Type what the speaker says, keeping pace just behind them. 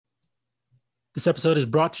This episode is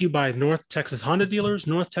brought to you by North Texas Honda Dealers.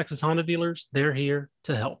 North Texas Honda Dealers, they're here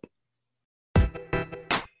to help. He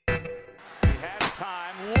has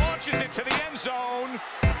time, launches it to the end zone.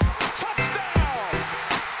 Touchdown!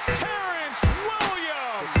 Terrence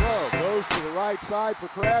Williams! The throw goes to the right side for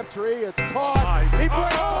Crabtree. It's caught. He he's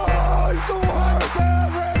going hard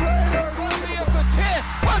down, Red Raider. What's he up the 10?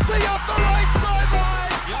 What's he up the right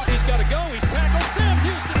sideline? Yep, he's got to go. He's tackled. Sam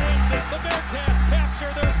Houston wins it. The Bearcats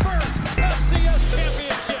capture their first FCS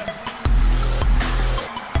championship.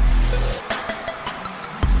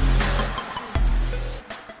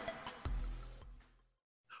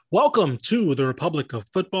 Welcome to the Republic of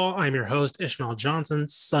Football. I'm your host, Ishmael Johnson,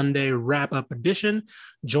 Sunday wrap-up edition.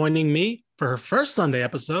 Joining me for her first Sunday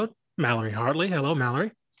episode, Mallory Hartley. Hello,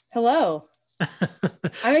 Mallory. Hello.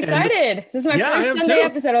 I'm excited. This is my first Sunday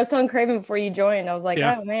episode. I was telling Craven before you joined. I was like,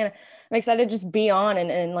 oh man, I'm excited to just be on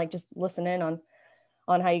and like just listen in on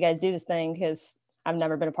how you guys do this thing, because I've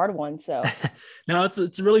never been a part of one. So no,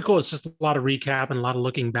 it's really cool. It's just a lot of recap and a lot of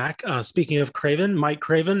looking back. Speaking of Craven, Mike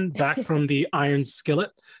Craven, back from the Iron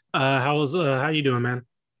Skillet. How you doing, man?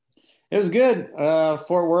 It was good.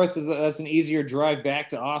 Fort Worth that's an easier drive back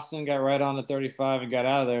to Austin. Got right on the 35 and got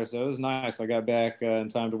out of there, so it was nice. I got back in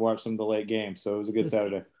time to watch some of the late games, so it was a good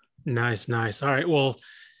Saturday. Nice. All right. Well,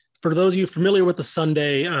 for those of you familiar with the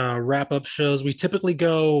Sunday wrap-up shows, we typically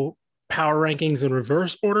go power rankings in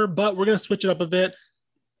reverse order, but we're going to switch it up a bit.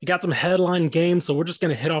 You got some headline games, so we're just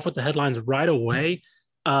going to hit off with the headlines right away.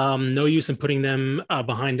 No use in putting them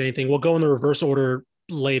behind anything. We'll go in the reverse order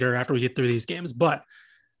later after we get through these games. But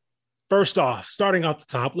first off, starting off the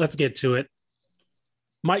top, let's get to it.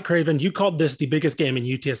 Mike Craven, you called this the biggest game in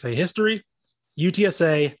UTSA history.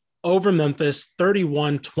 UTSA over Memphis,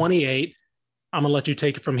 31-28. I'm going to let you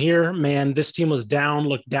take it from here. Man, this team was down,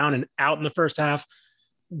 looked down and out in the first half.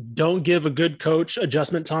 Don't give a good coach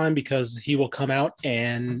adjustment time, because he will come out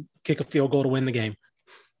and kick a field goal to win the game.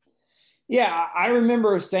 Yeah, I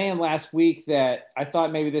remember saying last week that I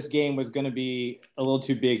thought maybe this game was going to be a little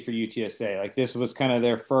too big for UTSA. Like, this was kind of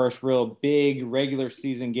their first real big regular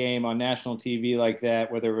season game on national TV like that,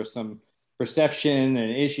 where there was some perception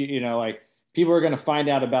and issue, like people are going to find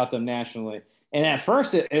out about them nationally. And at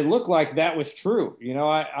first it looked like that was true.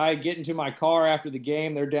 I get into my car after the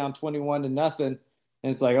game, they're down 21-0.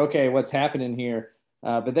 And it's like, okay, what's happening here?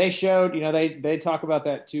 But they showed, they talk about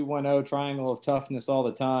that 2-1-0 triangle of toughness all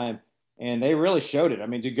the time. And they really showed it. I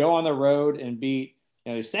mean, to go on the road and beat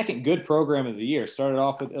the second good program of the year, started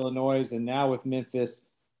off with Illinois and now with Memphis,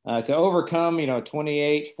 to overcome, a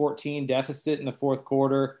 28-14 deficit in the fourth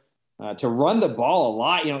quarter, to run the ball a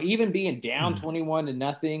lot, even being down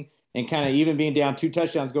 21-0 and kind of even being down 2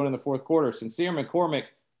 touchdowns going in the fourth quarter. Sincere McCormick,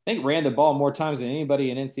 I think, ran the ball more times than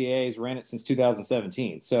anybody in NCAA's ran it since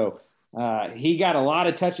 2017. So he got a lot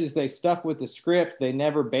of touches. They stuck with the script. They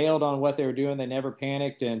never bailed on what they were doing. They never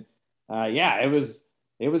panicked. And it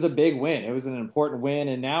was a big win. It was an important win.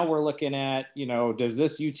 And now we're looking at, does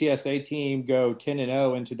this UTSA team go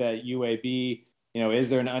 10-0 into that UAB? Is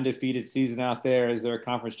there an undefeated season out there? Is there a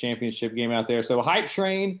conference championship game out there? So hype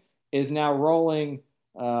train is now rolling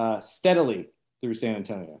steadily through San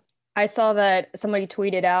Antonio. I saw that somebody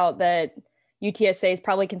tweeted out that UTSA is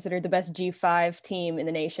probably considered the best G5 team in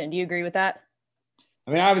the nation. Do you agree with that?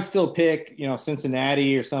 I mean, I would still pick,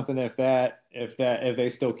 Cincinnati or something if they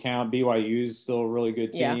still count. BYU is still a really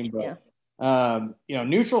good team,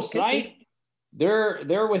 neutral site,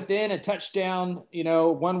 they're within a touchdown,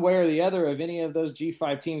 one way or the other of any of those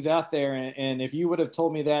G5 teams out there. And if you would have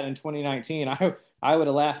told me that in 2019, I would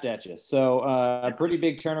have laughed at you. So a pretty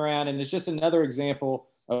big turnaround, and it's just another example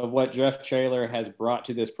of what Jeff Traylor has brought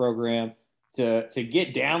to this program to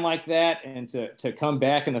get down like that and to come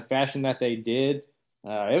back in the fashion that they did.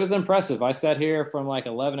 It was impressive. I sat here from like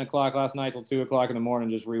 11 o'clock last night till 2 o'clock in the morning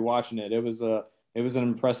just rewatching it. It was an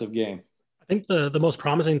impressive game. I think the most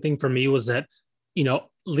promising thing for me was that,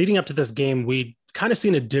 leading up to this game, we kind of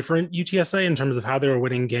seen a different UTSA in terms of how they were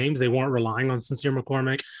winning games. They weren't relying on Sincere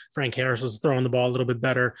McCormick. Frank Harris was throwing the ball a little bit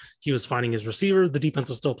better. He was finding his receivers. The defense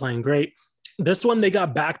was still playing great. This one, they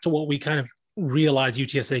got back to what we kind of realized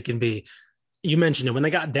UTSA can be. You mentioned it. When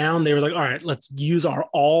they got down, they were like, all right, let's use our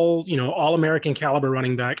all-American caliber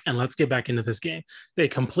running back, and let's get back into this game. They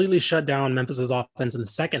completely shut down Memphis's offense in the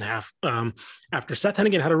second half. After Seth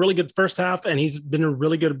Hennigan had a really good first half, and he's been a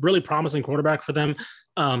really good, really promising quarterback for them,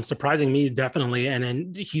 surprising me definitely.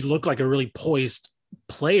 And he looked like a really poised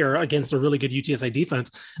player against a really good UTSA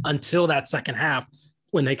defense until that second half,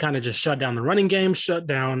 when they kind of just shut down the running game, shut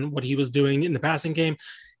down what he was doing in the passing game.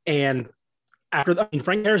 And after that,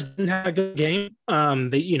 Frank Harris didn't have a good game.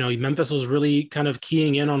 Memphis was really kind of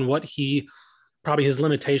keying in on what he probably his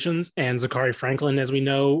limitations. And Zachary Franklin, as we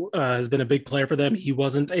know, has been a big player for them. He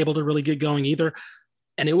wasn't able to really get going either.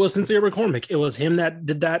 And it was Sincere McCormick. It was him that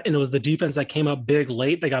did that. And it was the defense that came up big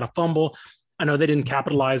late. They got a fumble. I know they didn't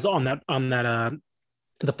capitalize on that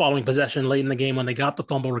the following possession late in the game when they got the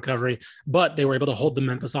fumble recovery, but they were able to hold the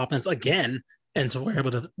Memphis offense again. And so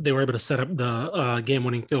they were able to set up the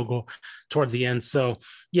game-winning field goal towards the end. So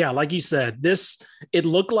yeah, like you said, it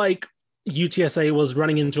looked like UTSA was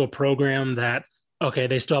running into a program that, okay,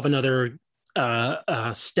 they still have another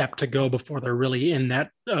step to go before they're really in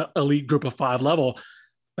that elite group of 5 level.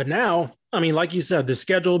 But now, I mean, like you said, the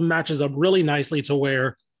schedule matches up really nicely to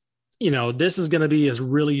where, this is going to be a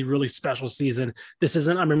really, really special season. This is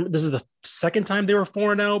the second time they were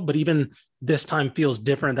 4-0, but even this time feels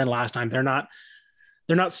different than last time. They're not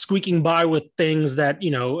squeaking by with things that,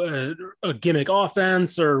 a gimmick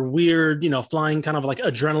offense or weird, flying kind of like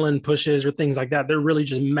adrenaline pushes or things like that. They're really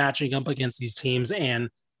just matching up against these teams and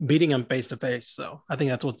beating them face to face. So I think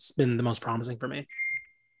that's what's been the most promising for me.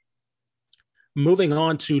 Moving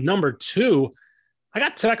on to number 2, I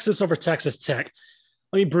got Texas over Texas Tech.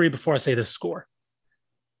 Let me breathe before I say this score.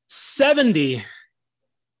 70-35.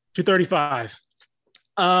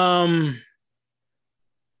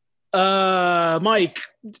 Mike,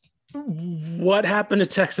 what happened to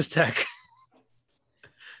Texas Tech?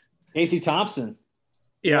 Casey Thompson.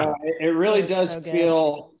 Yeah. It really does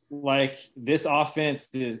feel like this offense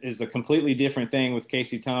is a completely different thing with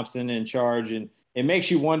Casey Thompson in charge. And it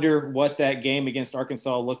makes you wonder what that game against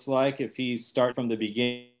Arkansas looks like if he starts from the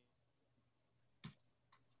beginning.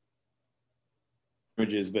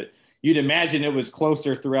 But you'd imagine it was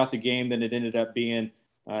closer throughout the game than it ended up being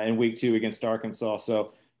in week 2 against Arkansas.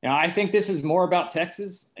 So now I think this is more about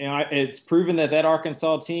Texas. It's proven that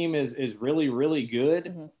Arkansas team is really, really good.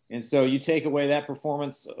 Mm-hmm. And so you take away that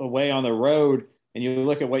performance away on the road and you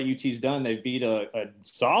look at what UT's done. They've beat a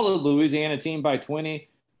solid Louisiana team by 20.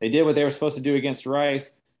 They did what they were supposed to do against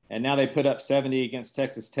Rice, and now they put up 70 against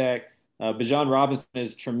Texas Tech. Bijan Robinson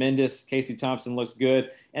is tremendous. Casey Thompson looks good.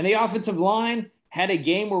 And the offensive line had a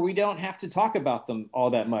game where we don't have to talk about them all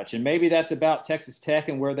that much. And maybe that's about Texas Tech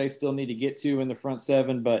and where they still need to get to in the front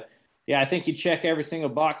 7. But, yeah, I think you check every single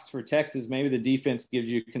box for Texas. Maybe the defense gives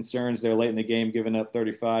you concerns. They're late in the game, giving up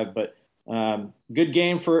 35. But good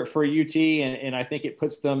game for UT, and I think it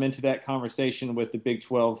puts them into that conversation with the Big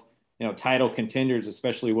 12 title contenders,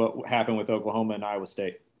 especially what happened with Oklahoma and Iowa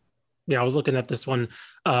State. Yeah, I was looking at this one.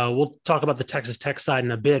 We'll talk about the Texas Tech side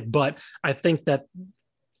in a bit, but I think that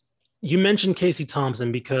you mentioned Casey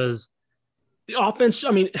Thompson because the offense, I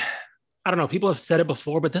mean, I don't know, people have said it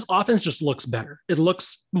before, but this offense just looks better. It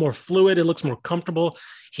looks more fluid. It looks more comfortable.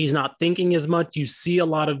 He's not thinking as much. You see a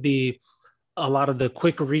lot of the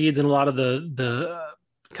quick reads and a lot of the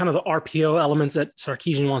kind of the RPO elements that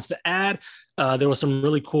Sarkisian wants to add. There was some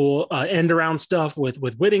really cool end around stuff with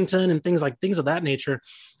Whittington and things of that nature.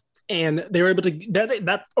 And they were able to,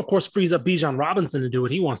 that of course frees up Bijan Robinson to do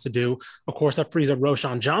what he wants to do. Of course, that frees up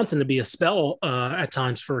Roshan Johnson to be a spell at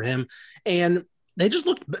times for him. And they just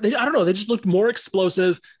looked more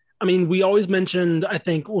explosive. I mean, we always mentioned, I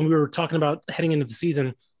think when we were talking about heading into the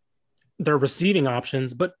season, their receiving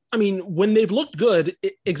options. But I mean, when they've looked good,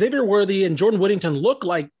 Xavier Worthy and Jordan Whittington look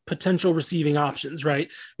like potential receiving options, right?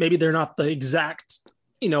 Maybe they're not the exact,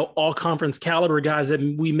 all conference caliber guys that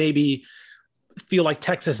we maybe feel like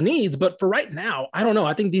Texas needs, but for right now, I don't know.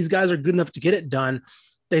 I think these guys are good enough to get it done.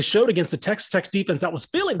 They showed against the Texas Tech defense that was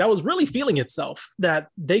really feeling itself, that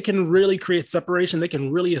they can really create separation. They can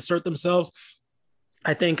really assert themselves.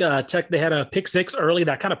 I think Tech, they had a pick 6 early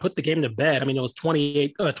that kind of put the game to bed. I mean, it was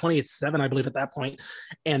 28-7, I believe at that point.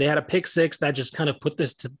 And they had a pick 6 that just kind of put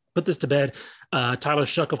this to bed. Tyler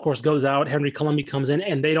Shuck, of course, goes out. Henry Colombi comes in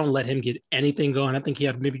and they don't let him get anything going. I think he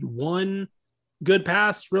had maybe one good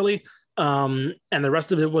pass really. And the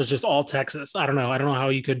rest of it was just all Texas. I don't know how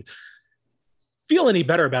you could feel any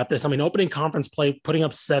better about this. I mean, opening conference play, putting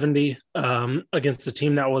up 70 against a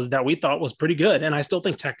team that we thought was pretty good. And I still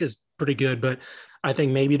think Tech is pretty good, but I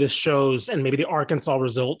think maybe this shows, and maybe the Arkansas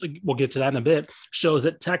result, we'll get to that in a bit, shows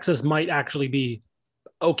that Texas might actually be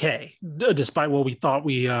okay, despite what we thought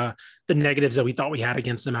the negatives that we thought we had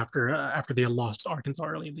against them after they lost Arkansas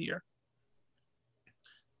early in the year.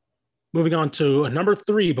 Moving on to number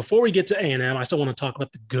 3, before we get to A&M, I still want to talk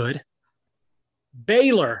about the good.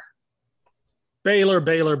 Baylor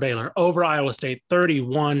over Iowa State,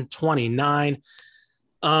 31-29.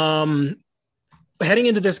 Heading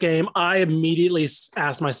into this game, I immediately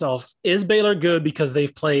asked myself, is Baylor good because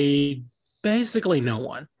they've played basically no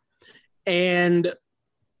one? And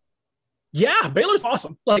yeah, Baylor's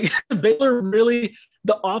awesome. Like Baylor really,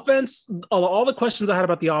 the offense, all the questions I had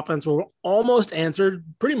about the offense were almost answered,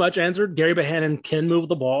 pretty much answered. Gary Bohannon can move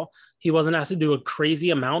the ball. He wasn't asked to do a crazy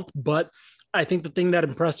amount, but I think the thing that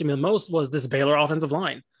impressed me the most was this Baylor offensive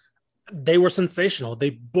line. They were sensational. They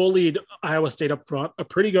bullied Iowa State up front, a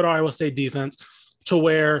pretty good Iowa State defense, to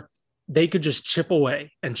where they could just chip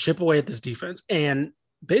away at this defense and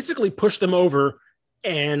basically push them over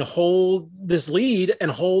and hold this lead and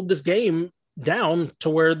hold this game down to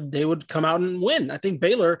where they would come out and win. I think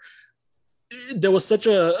Baylor, there was such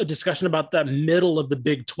a discussion about that middle of the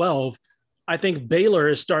Big 12. I think Baylor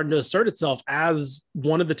is starting to assert itself as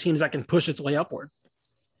one of the teams that can push its way upward.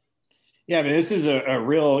 Yeah, I mean, this is a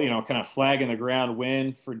real, kind of flag in the ground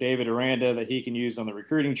win for David Aranda that he can use on the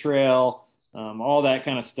recruiting trail, all that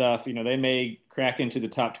kind of stuff. They may crack into the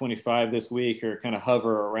top 25 this week or kind of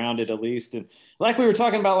hover around it at least. And like we were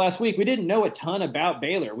talking about last week, we didn't know a ton about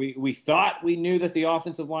Baylor. We thought we knew that the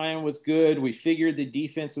offensive line was good. We figured the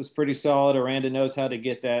defense was pretty solid. Aranda knows how to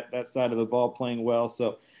get that side of the ball playing well.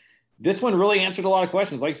 So this one really answered a lot of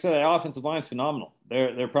questions. Like I said, that offensive line is phenomenal.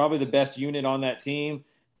 They're probably the best unit on that team.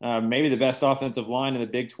 Maybe the best offensive line in the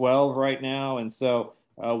Big 12 right now. And so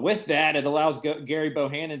with that, it allows Gary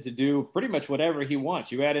Bohannon to do pretty much whatever he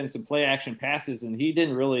wants. You add in some play action passes, and he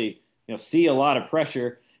didn't really see a lot of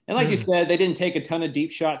pressure. And like you said, they didn't take a ton of deep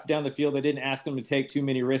shots down the field. They didn't ask him to take too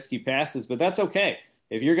many risky passes, but that's okay.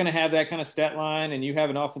 If you're going to have that kind of stat line and you have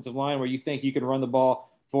an offensive line where you think you can run the ball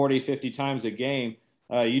 40, 50 times a game,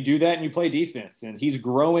 you do that and you play defense, and he's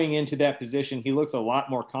growing into that position. He looks a lot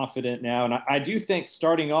more confident now. And I do think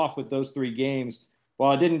starting off with those 3 games,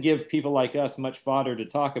 while it didn't give people like us much fodder to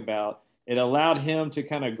talk about, it allowed him to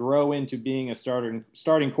kind of grow into being a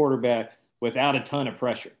starting quarterback without a ton of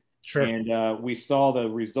pressure. Sure. And we saw the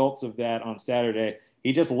results of that on Saturday.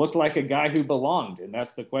 He just looked like a guy who belonged. And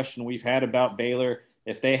that's the question we've had about Baylor.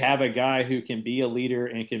 If they have a guy who can be a leader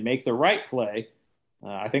and can make the right play,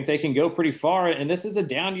 I think they can go pretty far, and this is a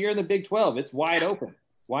down year in the Big 12. It's wide open.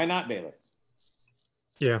 Why not Baylor?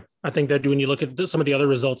 Yeah, I think that when you look at some of the other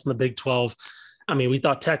results in the Big 12, I mean, we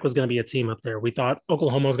thought Tech was going to be a team up there. We thought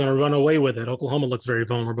Oklahoma was going to run away with it. Oklahoma looks very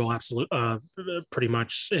vulnerable, pretty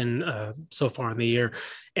much in so far in the year.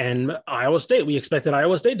 And Iowa State, we expected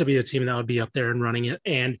Iowa State to be a team that would be up there and running it.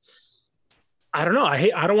 And I don't know.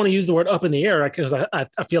 I don't want to use the word up in the air because I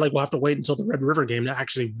feel like we'll have to wait until the Red River game to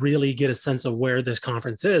actually really get a sense of where this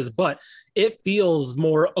conference is. But it feels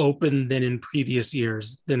more open than in previous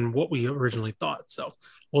years than what we originally thought. So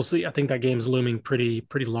we'll see. I think that game's looming pretty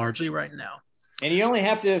largely right now. And you only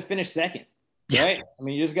have to finish second, right? I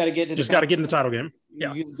mean, you just got to get to get in the title game.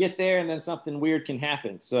 Yeah, you just get there, and then something weird can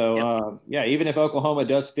happen. So even if Oklahoma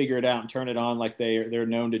does figure it out and turn it on like they're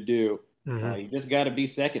known to do. You just got to be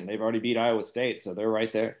second. They've already beat Iowa State, so they're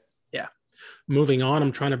right there. Yeah. Moving on,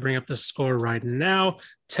 I'm trying to bring up the score right now.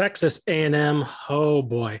 Texas A&M, oh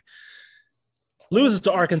boy, loses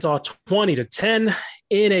to Arkansas 20-10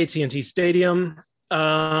 in AT&T Stadium.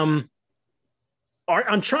 I'm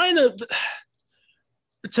trying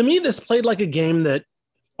to me, this played like a game that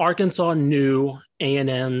Arkansas knew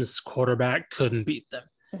A&M's quarterback couldn't beat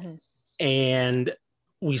them. And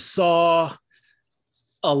we saw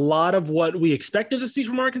a lot of what we expected to see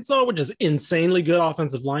from Arkansas, which is insanely good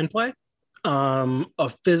offensive line play,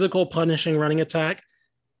 a physical punishing running attack,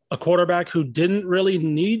 a quarterback who didn't really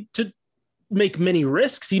need to make many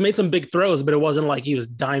risks. He made some big throws, but it wasn't like he was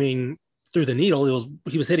diming through the needle.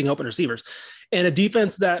 He was hitting open receivers, and an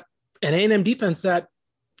A&M defense that,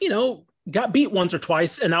 got beat once or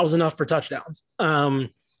twice, and that was enough for touchdowns. I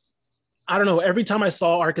don't know. Every time I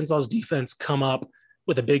saw Arkansas's defense come up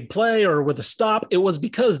with a big play or with a stop, it was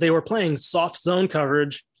because they were playing soft zone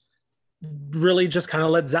coverage, really just kind of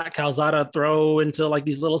let Zach Calzada throw into like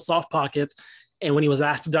these little soft pockets. And when he was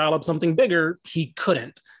asked to dial up something bigger, he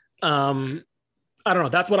couldn't. I don't know.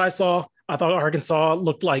 That's what I saw. I thought Arkansas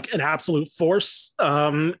looked like an absolute force.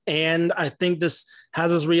 And I think this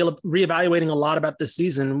has us reevaluating a lot about this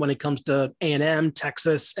season when it comes to A&M,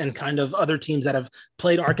 Texas, and kind of other teams that have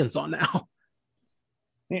played Arkansas now.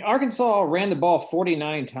 I mean, Arkansas ran the ball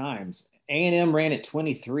 49 times. A&M ran it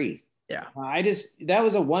 23. Yeah. That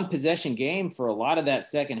was a one possession game for a lot of that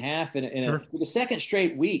second half. And Sure. For the second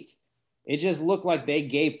straight week, it just looked like they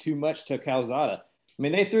gave too much to Calzada. I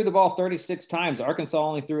mean, they threw the ball 36 times. Arkansas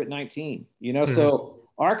only threw it 19, So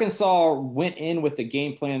Arkansas went in with the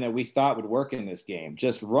game plan that we thought would work in this game.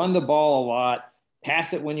 Just run the ball a lot,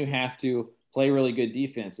 pass it when you have to, play really good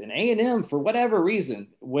defense. And A&M, for whatever reason,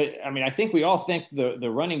 I think we all think the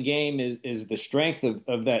running game is the strength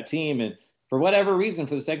of that team. And for whatever reason,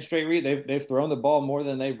 for the second straight week, they've thrown the ball more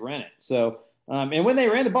than they've run it. So And when they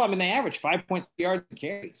ran the ball, I mean, they averaged 5.3 yards a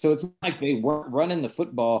carry. So it's not like they weren't running the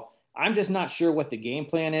football. I'm just not sure what the game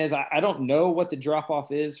plan is. I don't know what the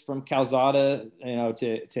drop-off is from Calzada,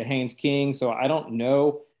 to Haynes King. So I don't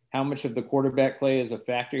know how much of the quarterback play is a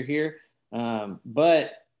factor here.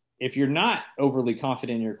 But if you're not overly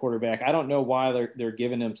confident in your quarterback, I don't know why they're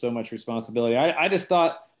giving him so much responsibility. I just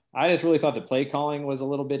really thought the play calling was a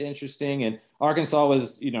little bit interesting, and Arkansas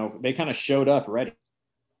was, they kind of showed up ready.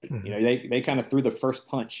 Mm-hmm. They kind of threw the first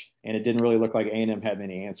punch, and it didn't really look like A&M had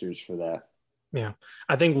many answers for that. Yeah.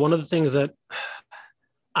 I think one of the things that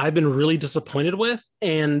I've been really disappointed with,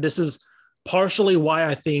 and this is partially why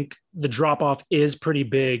I think the drop-off is pretty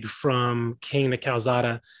big from King to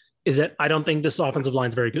Calzada, is that I don't think this offensive line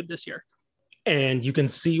is very good this year. And you can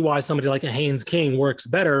see why somebody like a Haynes King works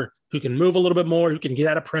better, who can move a little bit more, who can get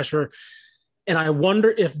out of pressure. And I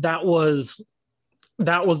wonder if that was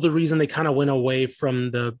the reason they kind of went away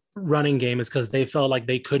from the running game, is because they felt like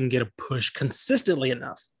they couldn't get a push consistently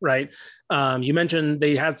enough, right? You mentioned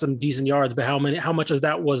they had some decent yards, but how much of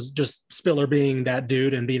that was just Spiller being that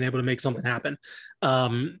dude and being able to make something happen?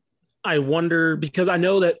 I wonder, because I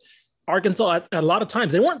know that Arkansas, at a lot of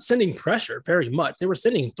times, they weren't sending pressure very much. They were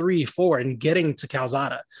sending 3-4 and getting to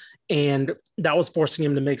Calzada. And that was forcing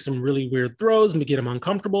him to make some really weird throws and to get him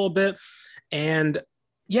uncomfortable a bit. And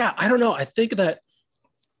yeah, I don't know. I think that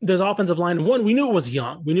this offensive line, one, we knew it was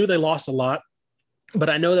young. We knew they lost a lot. But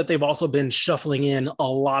I know that they've also been shuffling in a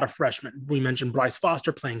lot of freshmen. We mentioned Bryce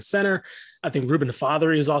Foster playing center. I think Ruben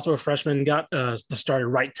Fatheree is also a freshman, got the started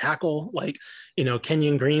right tackle. Like,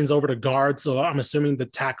 Kenyon Green's over to guard. So I'm assuming the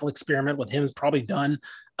tackle experiment with him is probably done.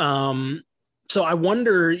 So I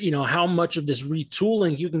wonder, how much of this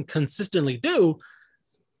retooling you can consistently do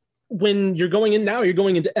when you're going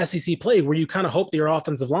into SEC play, where you kind of hope that your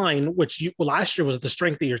offensive line, which last year was the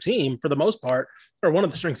strength of your team for the most part, or one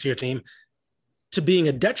of the strengths of your team, to being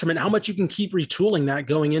a detriment, how much you can keep retooling that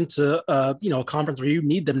going into a conference where you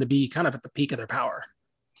need them to be kind of at the peak of their power.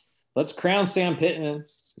 Let's crown Sam Pittman,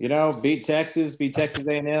 beat Texas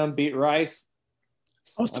A&M, beat Rice.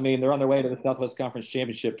 They're on their way to the Southwest Conference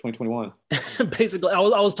Championship 2021. Basically, I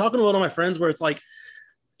was talking to one of my friends where it's like,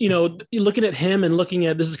 looking at him and looking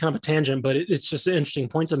at, this is kind of a tangent, but it's just an interesting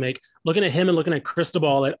point to make. Looking at him and looking at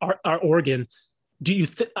Cristobal at our Oregon,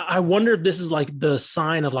 I wonder if this is like the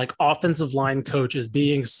sign of like offensive line coaches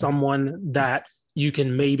being someone that you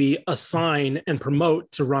can maybe assign and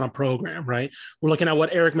promote to run a program, right? We're looking at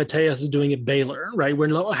what Eric Mateus is doing at Baylor, right?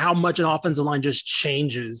 How much an offensive line just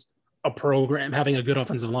changes a program, having a good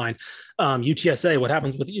offensive line. UTSA, what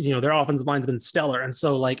happens with, their offensive line's been stellar. And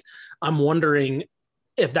so like, I'm wondering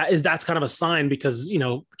if that's kind of a sign, because,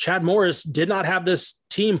 Chad Morris did not have this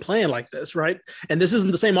team playing like this, right? And this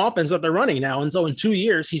isn't the same offense that they're running now. And so in 2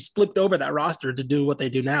 years, he's flipped over that roster to do what they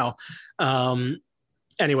do now.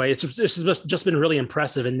 Anyway, it's just been really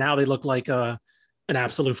impressive. And now they look like an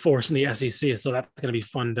absolute force in the SEC. So that's going to be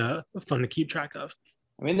fun to keep track of.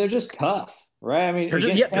 They're just tough, right?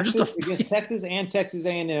 Against Texas and Texas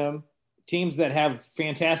A&M, teams that have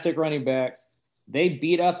fantastic running backs, they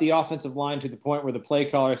beat up the offensive line to the point where the play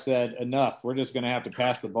caller said, enough, we're just going to have to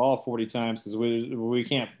pass the ball 40 times because we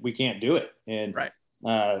can't do it. And right.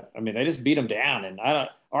 They just beat them down. And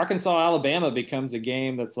Arkansas, Alabama becomes a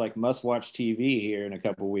game that's like must-watch TV here in a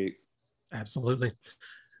couple of weeks. Absolutely.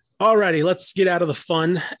 All righty, let's get out of the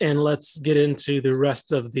fun and let's get into the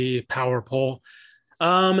rest of the power poll.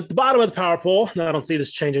 At the bottom of the power poll, now I don't see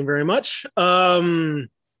this changing very much.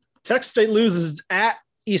 Texas State loses at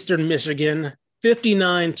Eastern Michigan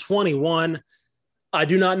 59-21. I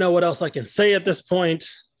do not know what else I can say at this point.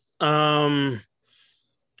 I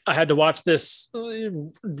had to watch this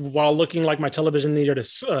while looking like my television needed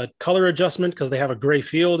a color adjustment because they have a gray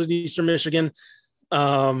field at Eastern Michigan.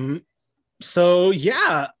 Texas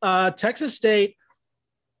State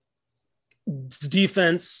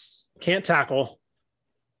defense can't tackle.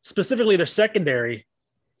 Specifically, their secondary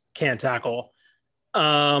can't tackle.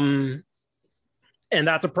 And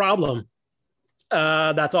that's a problem.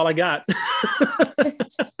 That's all I got.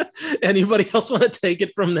 Anybody else want to take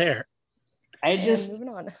it from there? I just,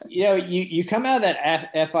 you come out of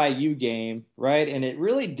that FIU game, right? And it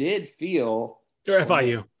really did feel. Or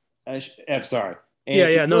FIU. Sorry.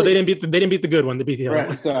 And no, they didn't beat the good one. They beat the other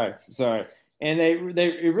one. Sorry. And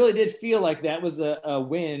it really did feel like that was a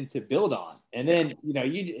win to build on. And then,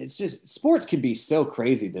 it's just, sports can be so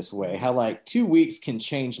crazy this way, how like 2 weeks can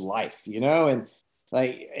change life, and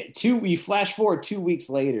like you flash forward 2 weeks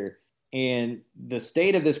later and the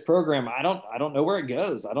state of this program, I don't know where it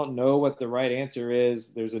goes. I don't know what the right answer is.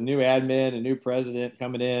 There's a new admin, a new president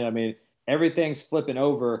coming in. Everything's flipping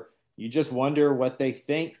over. You just wonder what they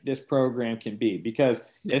think this program can be, because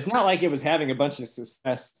it's not like it was having a bunch of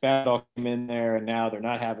success. Bad all came in there and now they're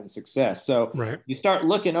not having success. So you start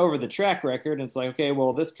looking over the track record and it's like, okay,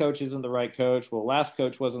 well, this coach isn't the right coach. Well, last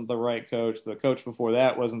coach wasn't the right coach. The coach before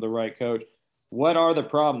that wasn't the right coach. What are the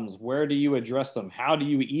problems? Where do you address them? How do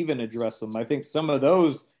you even address them? I think some of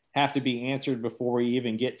those have to be answered before we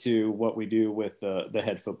even get to what we do with the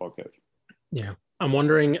head football coach. Yeah. I'm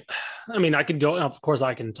wondering, I mean, I could go, of course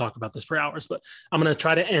I can talk about this for hours, but I'm going to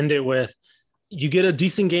try to end it with, you get a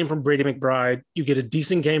decent game from Brady McBride, you get a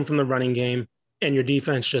decent game from the running game, and your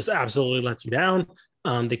defense just absolutely lets you down.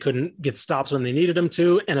 They couldn't get stops when they needed them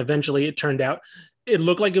to. And eventually it turned out, it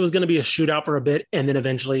looked like it was going to be a shootout for a bit. And then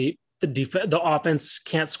eventually the offense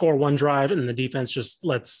can't score one drive and the defense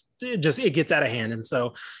it gets out of hand. And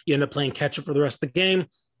so you end up playing catch up for the rest of the game.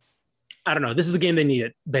 I don't know. This is a game they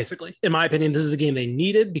needed, basically. In my opinion, this is a game they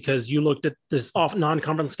needed because you looked at this off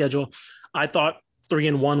non-conference schedule. I thought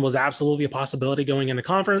 3-1 was absolutely a possibility going into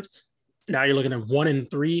conference. Now you're looking at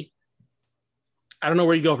 1-3. I don't know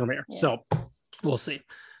where you go from here. Yeah. So we'll see.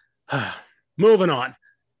 Moving on.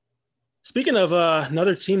 Speaking of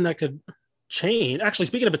another team that could change, actually,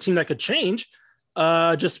 speaking of a team that could change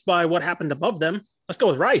just by what happened above them, let's go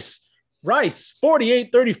with Rice. Rice,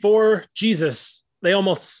 48-34. Jesus. They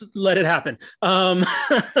almost let it happen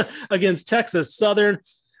against Texas Southern.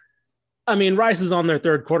 I mean, Rice is on their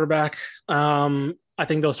third quarterback. I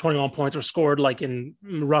think those 21 points were scored like in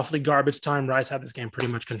roughly garbage time. Rice had this game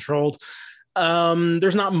pretty much controlled.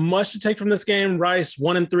 There's not much to take from this game. Rice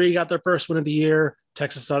 1-3 got their first win of the year.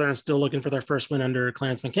 Texas Southern is still looking for their first win under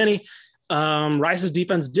Clarence McKinney. Rice's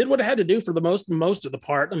defense did what it had to do for the most of the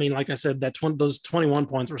part. I mean, like I said, those 21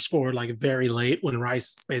 points were scored like very late when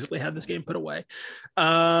Rice basically had this game put away.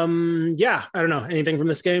 Yeah, I don't know. Anything from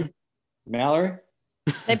this game? Mallory?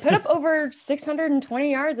 They put up over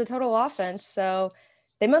 620 yards of total offense, so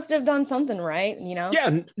they must have done something right, you know?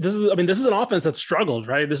 Yeah, this is an offense that struggled,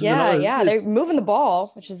 right? They're moving the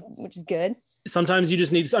ball, which is good. Sometimes you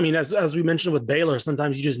just need, I mean, as we mentioned with Baylor,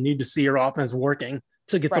 sometimes you just need to see your offense working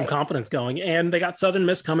to get some confidence going. And they got Southern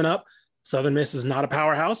Miss coming up. Southern Miss is not a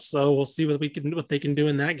powerhouse, so we'll see what they can do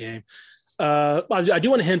in that game. I do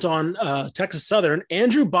want to hint on Texas Southern.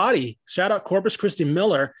 Andrew Body, shout out Corpus Christi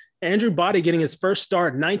Miller. Andrew Body getting his first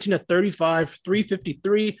start, 19-35,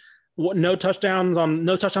 353. No touchdowns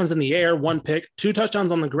in the air, one pick, 2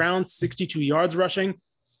 touchdowns on the ground, 62 yards rushing.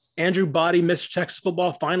 Andrew Body, Mr. Texas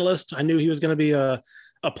football finalist. I knew he was going to be a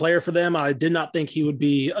player for them. I did not think he would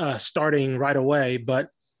be starting right away, but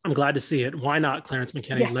I'm glad to see it. Why not, Clarence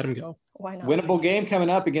McKinney? Yeah. Let him go. Why not? Winnable game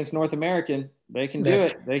coming up against North American. They can do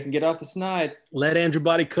it. They can get off the snide. Let Andrew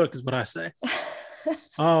Body cook is what I say.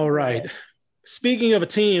 All right. Speaking of a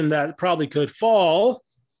team that probably could fall,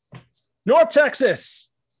 North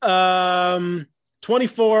Texas,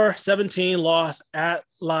 24-17 loss at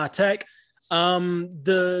La Tech.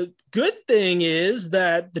 The good thing is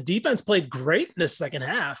that the defense played great in the second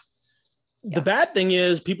half. Yeah. The bad thing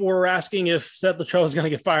is people were asking if Seth Luttrell was going to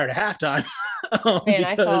get fired at halftime. Man,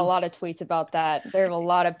 I saw a lot of tweets about that. There were a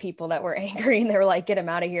lot of people that were angry and they were like, get him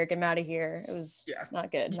out of here. Get him out of here. It was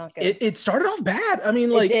not good. It started off bad. I mean,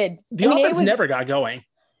 like the offense never got going.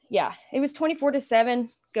 Yeah. It was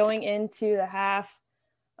 24-7 going into the half.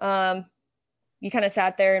 You kind of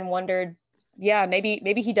sat there and wondered,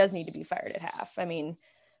 maybe he does need to be fired at half. I mean,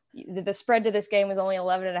 the spread to this game was only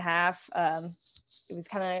 11.5. It was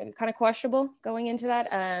kind of questionable going into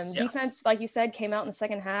that. Defense, like you said, came out in the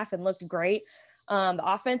second half and looked great. The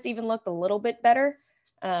offense even looked a little bit better.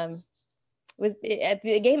 The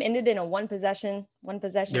game ended in a one possession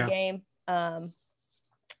game.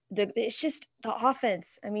 It's just the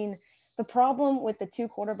offense. I mean, the problem with the 2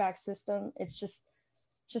 quarterback system, it's just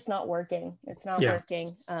not working. It's not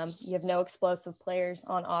working. You have no explosive players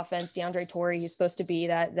on offense. DeAndre Torrey, who's supposed to be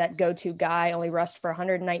that go-to guy, only rushed for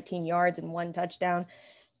 119 yards and 1 touchdown.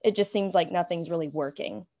 It just seems like nothing's really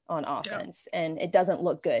working on offense, and it doesn't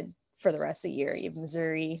look good for the rest of the year. You have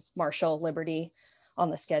Missouri, Marshall, Liberty on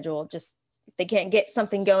the schedule. Just if they can't get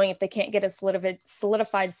something going, if they can't get a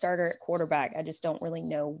solidified starter at quarterback, I just don't really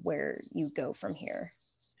know where you go from here.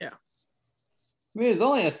 Yeah. I mean, it's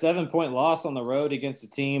only a 7-point loss on the road against a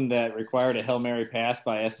team that required a Hail Mary pass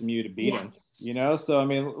by SMU to beat them, you know? So, I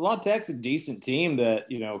mean, La Tech's a decent team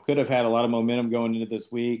that, you know, could have had a lot of momentum going into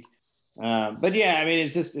this week. But yeah, I mean,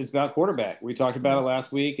 it's about quarterback. We talked about it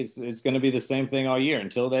last week. It's going to be the same thing all year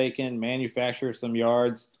until they can manufacture some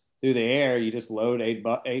yards through the air. You just load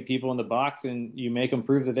eight people in the box and you make them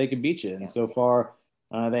prove that they can beat you. And so far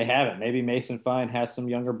they haven't. Maybe Mason Fine has some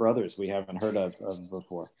younger brothers we haven't heard of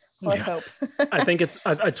before. Let's hope. I think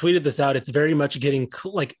I tweeted this out. It's very much getting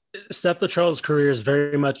like Seth Luttrell's career is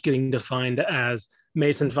very much getting defined as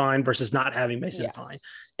Mason Fine versus not having Mason Fine.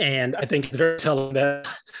 And I think it's very telling that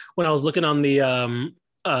when I was looking on the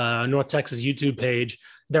North Texas YouTube page,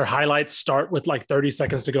 their highlights start with like 30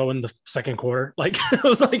 seconds to go in the second quarter. Like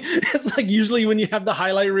it's like usually when you have the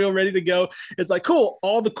highlight reel ready to go, it's like, cool.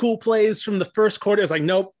 All the cool plays from the first quarter. It's like,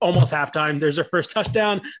 nope, almost halftime. There's their first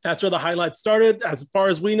touchdown. That's where the highlights started. As far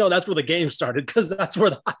as we know, that's where the game started because that's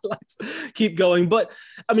where the highlights keep going. But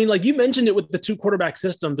I mean, like you mentioned it with the 2 quarterback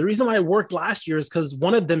system. The reason why it worked last year is because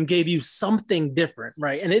one of them gave you something different,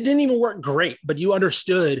 right? And it didn't even work great, but you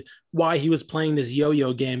understood why he was playing this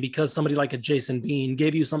yo-yo game because somebody like a Jason Bean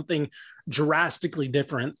gave you something drastically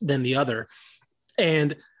different than the other.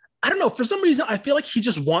 And I don't know, for some reason, I feel like he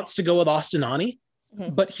just wants to go with Austinani,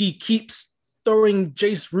 but he keeps throwing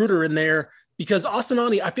Jace Ruder in there because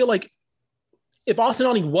Austinani, I feel like if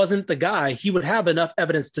Austinani wasn't the guy, he would have enough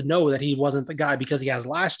evidence to know that he wasn't the guy because he has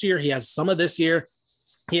last year, he has some of this year,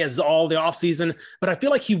 he has all the offseason, but I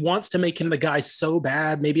feel like he wants to make him the guy so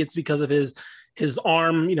bad. Maybe it's because of his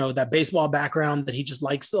arm, you know, that baseball background that he just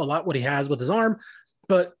likes a lot what he has with his arm.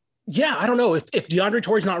 But yeah, I don't know if DeAndre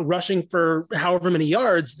Torrey's not rushing for however many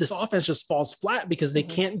yards, this offense just falls flat because they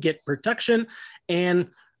can't get protection. And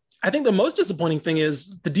I think the most disappointing thing is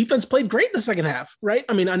the defense played great the second half, right?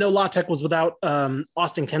 I mean, I know La Tech was without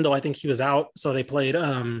Austin Kendall. I think he was out. So they played,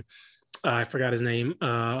 I forgot his name,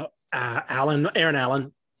 Aaron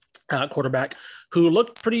Allen, quarterback, who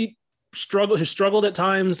looked pretty who struggled at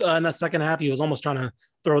times in that second half. He was almost trying to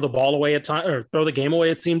throw the ball away at time or throw the game away,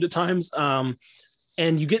 it seemed at times.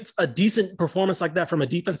 And you get a decent performance like that from a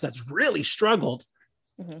defense that's really struggled.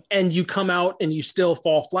 And you come out and you still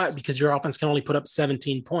fall flat because your offense can only put up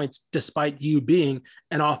 17 points despite you being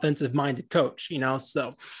an offensive minded coach, you know?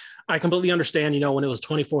 So I completely understand, you know, when it was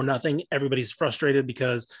 24-0, everybody's frustrated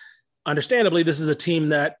because understandably, this is a team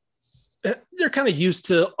that they're kind of used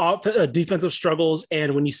to defensive struggles.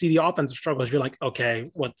 And when you see the offensive struggles, you're like, okay,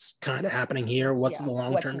 what's kind of happening here? What's the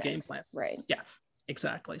long-term game plan? Right. Yeah,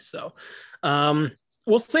 exactly. So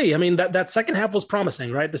we'll see. I mean, that second half was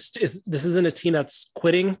promising, right? This isn't a team that's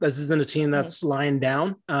quitting. This isn't a team that's lying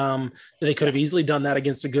down. They could have easily done that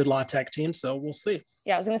against a good La Tech team. So we'll see.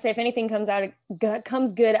 Yeah, I was going to say, if anything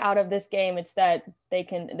comes good out of this game, it's that they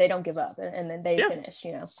don't give up and then they finish,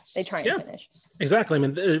 you know, they try and finish. Exactly. I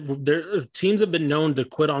mean, their teams have been known to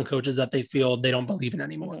quit on coaches that they feel they don't believe in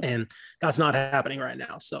anymore. And that's not happening right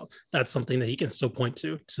now. So that's something that he can still point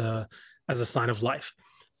to as a sign of life.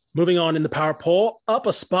 Moving on in the power poll, up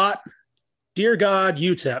a spot. Dear God,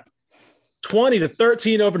 UTEP,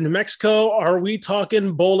 20-13 over New Mexico. Are we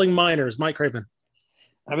talking bowling minors, Mike Craven?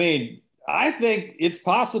 I mean, I think it's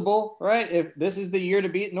possible, right? If this is the year to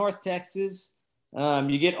beat North Texas,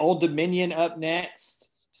 you get Old Dominion up next.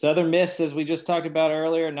 Southern Miss, as we just talked about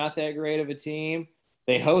earlier, not that great of a team.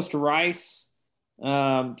 They host Rice.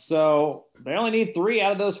 So they only need 3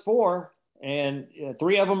 out of those 4. And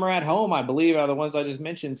 3 of them are at home, I believe, are the ones I just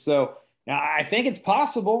mentioned. So I think it's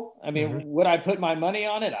possible. I mean, would I put my money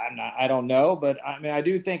on it? I don't know. But I mean, I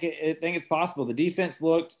do think it's possible. The defense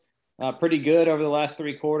looked pretty good over the last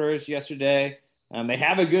 3 quarters yesterday. They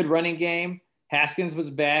have a good running game. Haskins was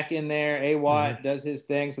back in there. A-Watt does his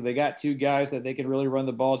thing. So they got 2 guys that they can really run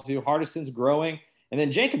the ball to. Hardison's growing. And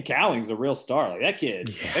then Jacob Cowling's a real star. Like that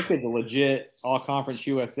kid's a legit all-conference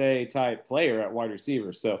USA type player at wide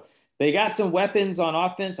receiver. So they got some weapons on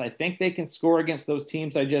offense. I think they can score against those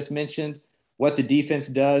teams I just mentioned. What the defense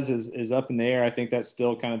does is up in the air. I think that's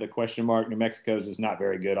still kind of the question mark. New Mexico's is not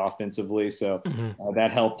very good offensively. So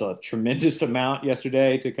that helped a tremendous amount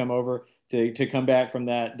yesterday to come over to come back from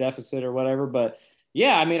that deficit or whatever. But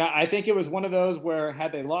yeah, I mean, I think it was one of those where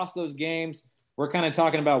had they lost those games, we're kind of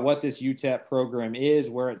talking about what this UTEP program is,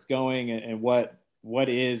 where it's going, and what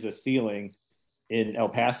is a ceiling in El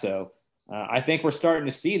Paso. I think we're starting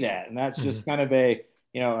to see that, and that's just kind of a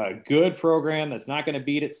good program that's not going to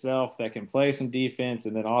beat itself, that can play some defense,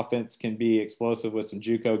 and then offense can be explosive with some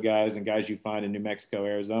JUCO guys and guys you find in New Mexico,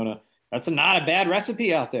 Arizona. That's not a bad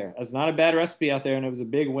recipe out there. And it was a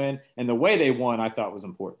big win, and the way they won I thought was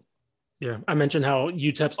important. Yeah, I mentioned how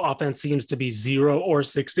UTEP's offense seems to be 0 or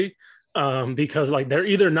 60 because like they're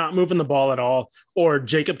either not moving the ball at all, or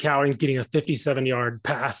Jacob Cowling's getting a 57-yard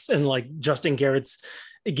pass, and like Justin Garrett's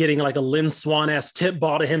getting like a Lynn Swan-esque tip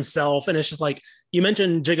ball to himself. And it's just like, you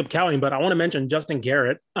mentioned Jacob Cowling, but I want to mention Justin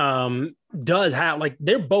Garrett does have, like,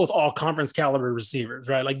 they're both all conference caliber receivers,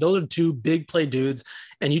 right? Like those are 2 big play dudes.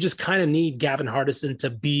 And you just kind of need Gavin Hardison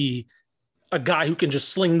to be a guy who can just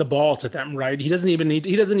sling the ball to them, right? He doesn't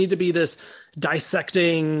need to be this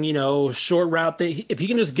dissecting, short route thing. If he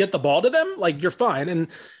can just get the ball to them, like, you're fine. And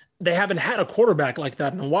they haven't had a quarterback like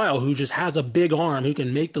that in a while who just has a big arm who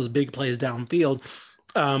can make those big plays downfield.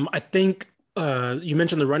 I think you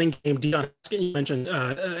mentioned the running game. Dion, you mentioned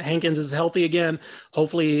Hankins is healthy again.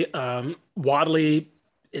 Hopefully Wadley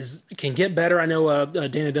can get better. I know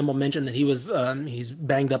Dana Dimble mentioned that he's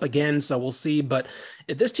banged up again, so we'll see. But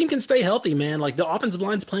if this team can stay healthy, man, like, the offensive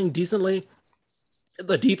line's playing decently.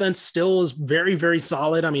 The defense still is very, very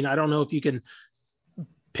solid. I mean, I don't know if you can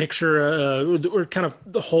picture or kind of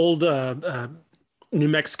hold New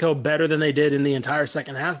Mexico better than they did in the entire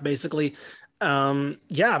second half, basically. I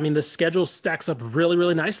mean, the schedule stacks up really,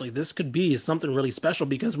 really nicely. This could be something really special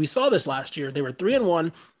because we saw this last year. They were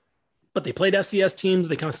 3-1, but they played FCS teams.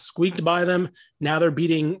 They kind of squeaked by them. Now they're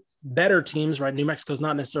beating better teams, right? New Mexico's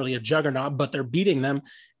not necessarily a juggernaut, but they're beating them.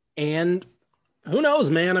 And who knows,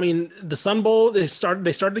 man? I mean, the Sun Bowl, they started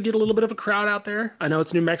to get a little bit of a crowd out there. I know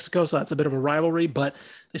it's New Mexico, so that's a bit of a rivalry, but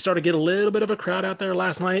they started to get a little bit of a crowd out there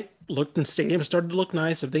last night. Stadium started to look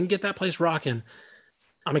nice. If they can get that place rocking,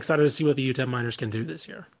 I'm excited to see what the UTEP Miners can do this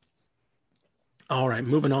year. All right,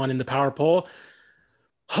 moving on in the power poll.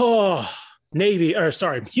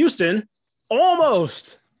 Houston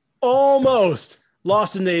almost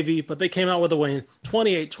lost to Navy, but they came out with a win,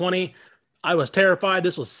 28-20. I was terrified.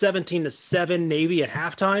 This was 17-7 Navy at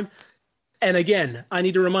halftime. And again, I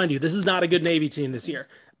need to remind you, this is not a good Navy team this year,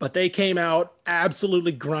 but they came out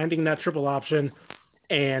absolutely grinding that triple option.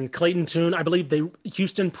 And Clayton Tune, I believe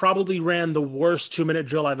Houston probably ran the worst 2-minute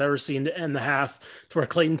drill I've ever seen to end the half, to where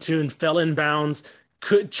Clayton Tune fell in bounds,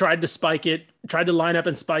 tried to line up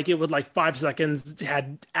and spike it with like 5 seconds,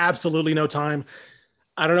 had absolutely no time.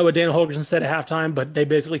 I don't know what Dana Holgorsen said at halftime, but they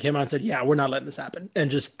basically came out and said, yeah, we're not letting this happen,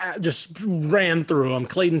 and just ran through them.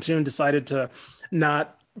 Clayton Tune decided to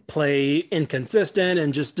not play inconsistent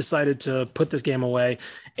and just decided to put this game away.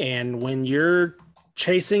 And when you're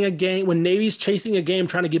chasing a game, when Navy's chasing a game,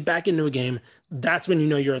 trying to get back into a game, that's when you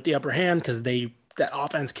know you're at the upper hand, because that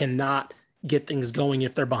offense cannot get things going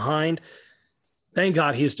if they're behind. Thank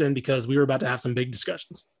God, Houston, because we were about to have some big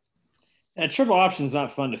discussions. And triple option is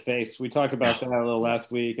not fun to face. We talked about that a little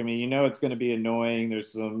last week. I mean, it's going to be annoying.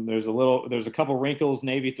 There's a couple wrinkles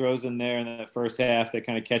Navy throws in there in the first half that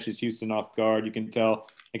kind of catches Houston off guard. You can tell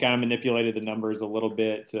they kind of manipulated the numbers a little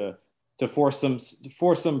bit to force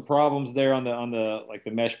some problems there on the like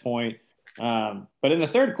the mesh point. But in the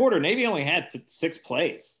third quarter, Navy only had 6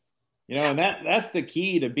 plays. And that's the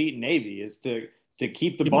key to beating Navy, is to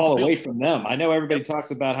keep the ball away from them. I know everybody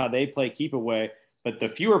talks about how they play keep away, but the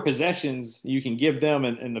fewer possessions you can give them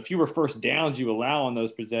and the fewer first downs you allow on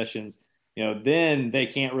those possessions, then they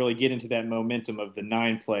can't really get into that momentum of the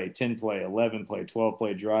 9-play, 10-play, 11-play,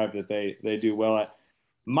 12-play drive that they do well at.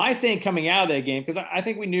 My thing coming out of that game, because I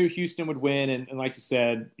think we knew Houston would win, and like you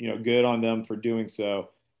said, good on them for doing so.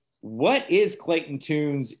 What is Clayton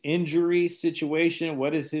Tune's injury situation?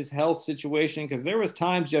 What is his health situation? Because there was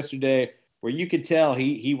times yesterday where you could tell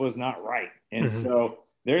he was not right. And so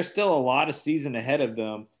there's still a lot of season ahead of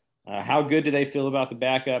them. How good do they feel about the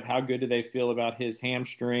backup? How good do they feel about his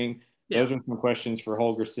hamstring? Those are some questions for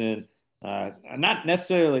Holgorsen. Not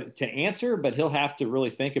necessarily to answer, but he'll have to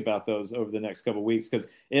really think about those over the next couple of weeks, because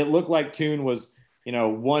it looked like Tune was,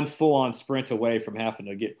 one full-on sprint away from having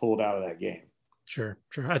to get pulled out of that game. Sure.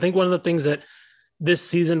 I think one of the things that this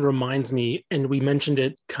season reminds me, and we mentioned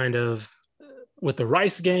it kind of with the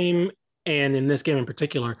Rice game and in this game in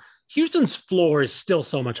particular, Houston's floor is still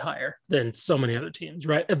so much higher than so many other teams,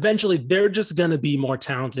 right? Eventually, they're just going to be more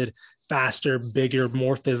talented, faster, bigger,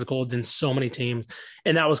 more physical than so many teams.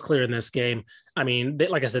 And that was clear in this game. I mean,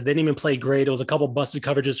 like I said, they didn't even play great. It was a couple busted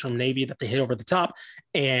coverages from Navy that they hit over the top,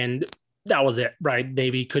 and that was it, right?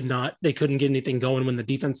 Navy couldn't get anything going when the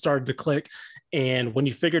defense started to click. And when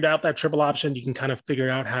you figured out that triple option, you can kind of figure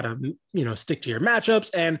out how to, stick to your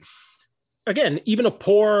matchups. And again, even a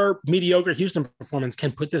poor, mediocre Houston performance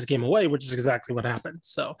can put this game away, which is exactly what happened.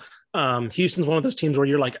 So Houston's one of those teams where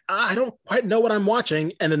you're like, I don't quite know what I'm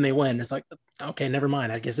watching. And then they win. It's like, okay, never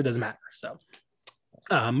mind. I guess it doesn't matter. So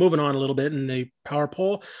moving on a little bit in the power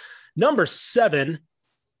poll. Number 7,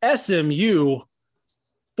 SMU,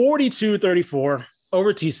 42-34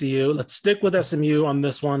 over TCU. Let's stick with SMU on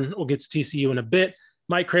this one. We'll get to TCU in a bit.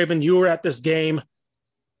 Mike Craven, you were at this game.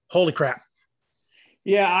 Holy crap.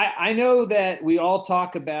 Yeah, I know that we all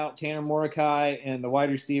talk about Tanner Mordecai and the wide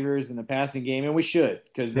receivers in the passing game, and we should,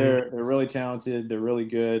 because they're really talented. They're really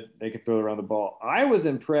good. They can throw around the ball. I was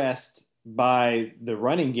impressed by the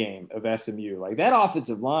running game of SMU. Like that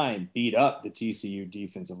offensive line beat up the TCU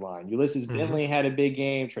defensive line. Ulysses Bentley had a big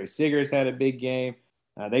game. Trey Siggers had a big game.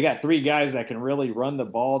 They got 3 guys that can really run the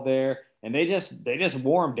ball there, and they just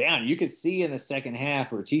wore them down. You could see in the second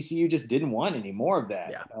half where TCU just didn't want any more of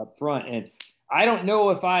that up front. And I don't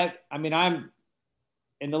know if I'll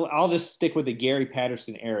just stick with the Gary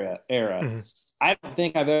Patterson era. I don't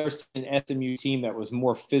think I've ever seen an SMU team that was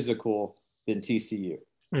more physical than TCU.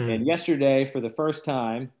 And yesterday, for the first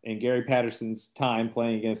time in Gary Patterson's time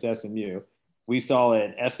playing against SMU, we saw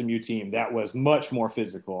an SMU team that was much more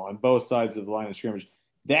physical on both sides of the line of scrimmage.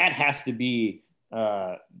 That has to be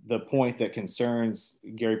the point that concerns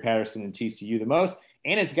Gary Patterson and TCU the most.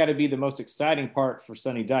 And it's got to be the most exciting part for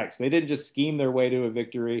Sonny Dykes. They didn't just scheme their way to a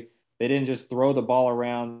victory. They didn't just throw the ball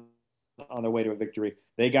around on their way to a victory.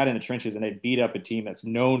 They got in the trenches and they beat up a team that's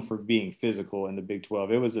known for being physical in the Big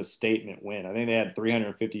 12. It was a statement win. I think they had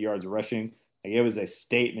 350 yards of rushing. Like, it was a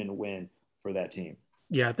statement win for that team.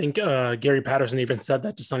 Yeah, I think Gary Patterson even said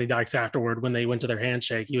that to Sonny Dykes afterward when they went to their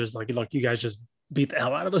handshake. He was like, look, you guys just beat the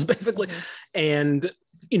hell out of us, basically. And,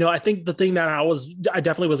 I think the thing that I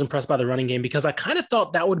definitely was impressed by the running game, because I kind of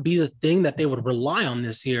thought that would be the thing that they would rely on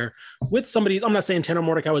this year with somebody. I'm not saying Tanner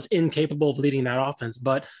Mordecai was incapable of leading that offense,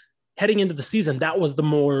 but heading into the season, that was the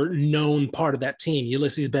more known part of that team.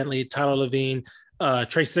 Ulysses Bentley, Tyler Levine,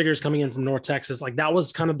 Trey Siggers coming in from North Texas. Like, that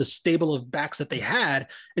was kind of the stable of backs that they had.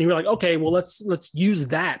 And you were like, okay, well, let's use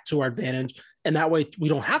that to our advantage. And that way we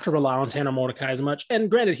don't have to rely on Tanner Mordecai as much.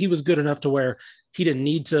 And granted, he was good enough to where he didn't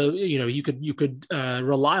need to, you could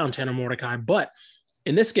rely on Tanner Mordecai. But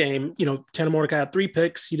in this game, Tanner Mordecai had 3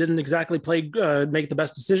 picks. He didn't exactly make the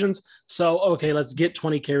best decisions. So, okay, let's get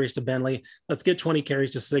 20 carries to Bentley. Let's get 20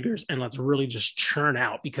 carries to Siggers, and let's really just churn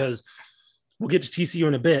out, because we'll get to TCU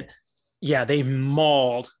in a bit. Yeah, they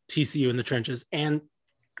mauled TCU in the trenches. And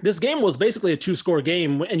this game was basically a 2-score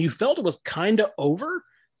game, and you felt it was kind of over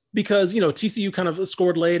because, TCU kind of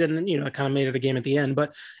scored late and then, it kind of made it a game at the end.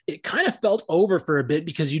 But it kind of felt over for a bit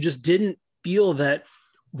because you just didn't feel that,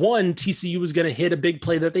 one, TCU was going to hit a big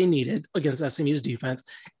play that they needed against SMU's defense,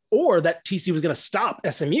 or that TCU was going to stop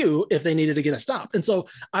SMU if they needed to get a stop. And so,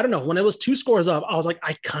 I don't know, when it was 2 scores up, I was like,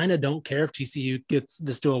 I kind of don't care if TCU gets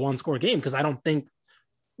this to a 1-score game, because I don't think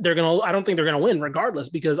they're going to win regardless,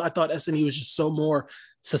 because I thought SMU was just so more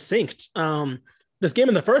succinct. This game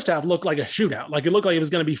in the first half looked like a shootout. Like, it looked like it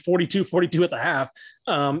was going to be 42-42 at the half.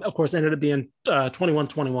 Of course, ended up being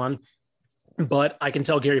 21-21. But I can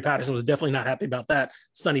tell Gary Patterson was definitely not happy about that.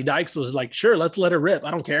 Sonny Dykes was like, sure, let's let it rip.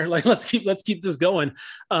 I don't care. Like, let's keep this going.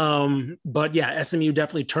 But yeah, SMU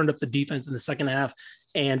definitely turned up the defense in the second half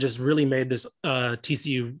and just really made this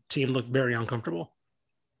TCU team look very uncomfortable.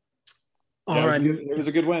 All right. It was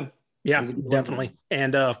a good win. Yeah, definitely.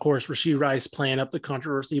 And of course, Rashee Rice playing up the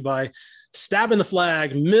controversy by stabbing the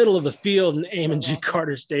flag middle of the field in Amon G.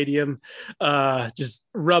 Carter Stadium, just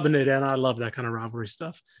rubbing it in. I love that kind of rivalry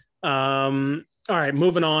stuff. All right,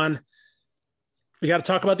 moving on. We got to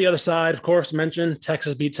talk about the other side. Of course, mentioned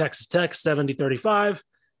Texas beat Texas Tech 70-35.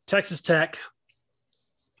 Texas Tech,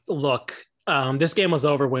 look, this game was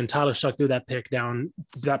over when Tyler Shuck threw that pick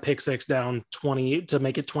six down 20 to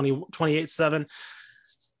make it 28-7.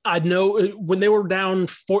 I know when they were down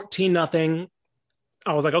 14-0,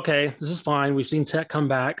 I was like, okay, this is fine. We've seen Tech come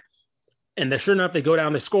back. And sure enough, they go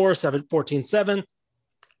down, they score 14-7, and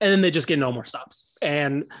then they just get no more stops.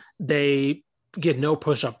 And they get no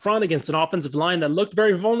push up front against an offensive line that looked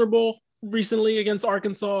very vulnerable recently against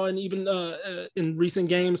Arkansas and even in recent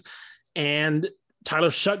games. And Tyler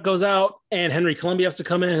Shuck goes out and Henry Columbia has to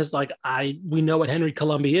come in. It's like, we know what Henry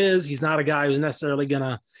Columbia is. He's not a guy who's necessarily going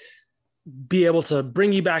to be able to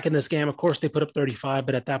bring you back in this game. Of course, they put up 35,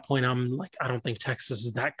 but at that point, I'm like, I don't think Texas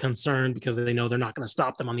is that concerned because they know they're not going to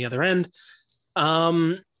stop them on the other end.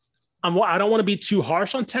 I don't want to be too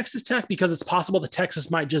harsh on Texas Tech because it's possible that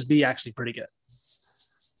Texas might just be actually pretty good.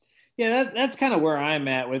 Yeah, that's kind of where I'm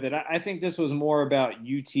at with it. I think this was more about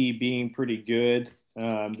UT being pretty good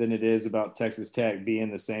than it is about Texas Tech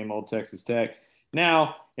being the same old Texas Tech.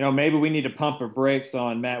 Now, maybe we need to pump our brakes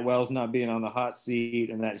on Matt Wells not being on the hot seat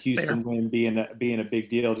and that Houston win being a big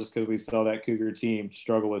deal just because we saw that Cougar team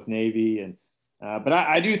struggle with Navy. But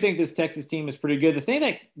I do think this Texas team is pretty good. The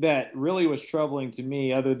thing that really was troubling to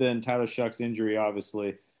me, other than Tyler Shuck's injury,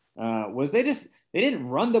 obviously, was they didn't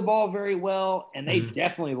run the ball very well, and they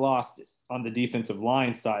definitely lost it on the defensive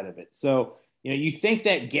line side of it. So, you think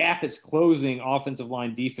that gap is closing offensive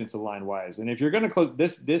line, defensive line wise. And if you're going to close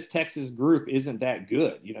this Texas group isn't that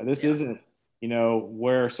good. This isn't,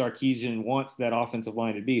 where Sarkisian wants that offensive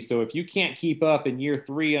line to be. So if you can't keep up in year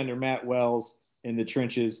 3 under Matt Wells in the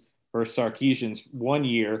trenches, versus Sarkisian's 1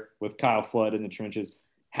 year with Kyle Flood in the trenches.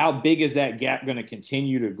 How big is that gap going to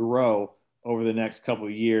continue to grow over the next couple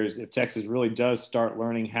of years if Texas really does start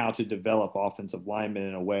learning how to develop offensive linemen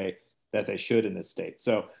in a way that they should in this state?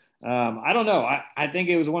 So I don't know. I think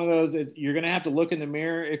it was one of those, you're going to have to look in the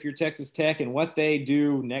mirror if you're Texas Tech, and what they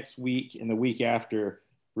do next week and the week after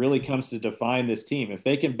really comes to define this team. If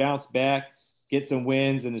they can bounce back, get some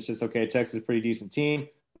wins, and it's just, okay, Texas is a pretty decent team,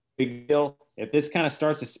 big deal. If this kind of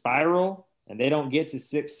starts a spiral and they don't get to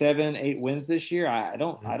 6, 7, 8 wins this year, I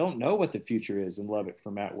don't know what the future is in Lubbock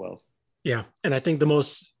for Matt Wells. Yeah. And I think the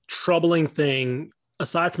most troubling thing,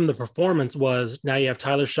 aside from the performance, was now you have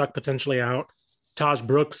Tyler Shuck potentially out. Taj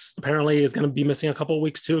Brooks apparently is going to be missing a couple of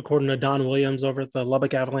weeks too, according to Don Williams over at the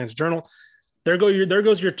Lubbock Avalanche Journal. There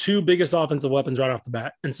goes your two biggest offensive weapons right off the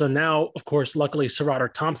bat. And so now, of course, luckily,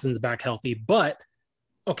 Sherrod Thompson's back healthy. But,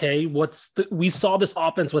 okay, we saw this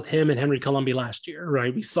offense with him and Henry Columbia last year,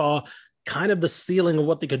 right? We saw kind of the ceiling of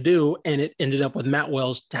what they could do, and it ended up with Matt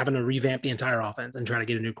Wells having to revamp the entire offense and trying to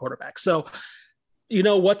get a new quarterback. So,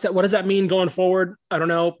 what does that mean going forward? I don't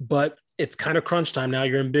know, but it's kind of crunch time now.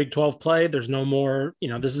 You're in Big 12 play. There's no more,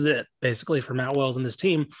 this is it basically for Matt Wells and this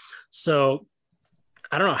team. So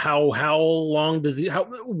I don't know how long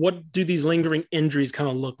what do these lingering injuries kind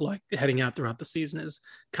of look like heading out throughout the season is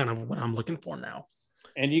kind of what I'm looking for now.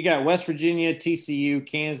 And you got West Virginia, TCU,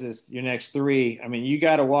 Kansas, your next 3. I mean, you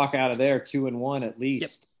got to walk out of there 2-1 at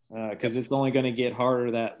least, because it's only going to get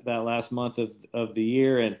harder that last month of the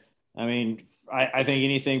year. And I mean, I think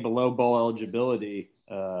anything below bowl eligibility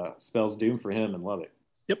spells doom for him in Lubbock.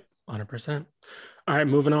 Yep, 100%. All right,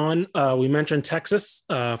 moving on. We mentioned Texas.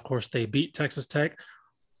 Of course, they beat Texas Tech.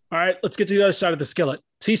 All right, let's get to the other side of the skillet.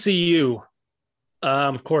 TCU,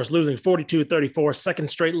 of course, losing 42-34, second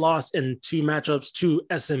straight loss in 2 matchups to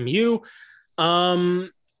SMU.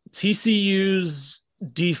 TCU's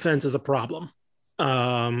defense is a problem.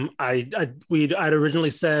 I'd originally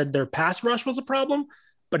said their pass rush was a problem,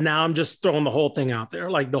 but now I'm just throwing the whole thing out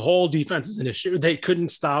there. Like, the whole defense is an issue. They couldn't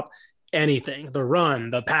stop anything. The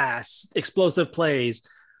run, the pass, explosive plays,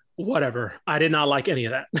 whatever. I did not like any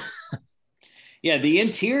of that. Yeah, the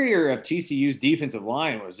interior of TCU's defensive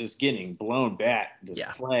line was just getting blown back,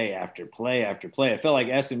 play after play after play. I felt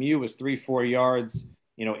like SMU was 3-4 yards,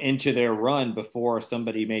 into their run before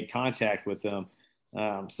somebody made contact with them.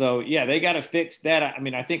 So they got to fix that. I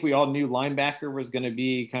mean, I think we all knew linebacker was going to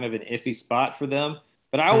be kind of an iffy spot for them,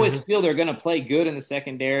 but I always feel they're going to play good in the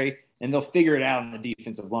secondary and they'll figure it out in the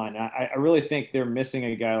defensive line. I really think they're missing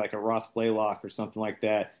a guy like a Ross Blaylock or something like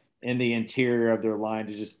that in the interior of their line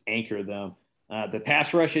to just anchor them. The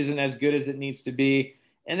pass rush isn't as good as it needs to be.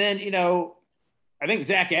 And then, I think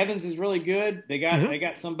Zach Evans is really good. They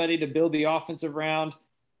got somebody to build the offense around.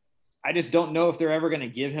 I just don't know if they're ever going to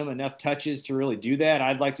give him enough touches to really do that.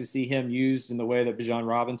 I'd like to see him used in the way that Bijan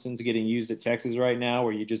Robinson's getting used at Texas right now,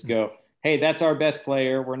 where you just go, hey, that's our best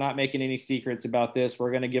player. We're not making any secrets about this.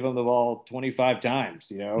 We're going to give him the ball 25 times,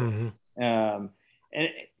 And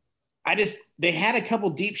they had a couple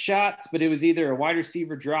deep shots, but it was either a wide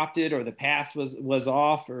receiver dropped it or the pass was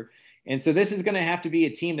off. And so this is going to have to be a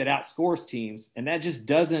team that outscores teams. And that just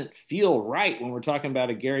doesn't feel right when we're talking about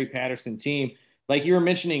a Gary Patterson team. Like you were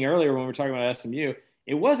mentioning earlier when we were talking about SMU,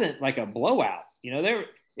 it wasn't like a blowout.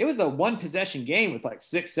 It was a 1-possession game with like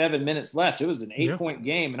 6-7 minutes left. It was an 8-point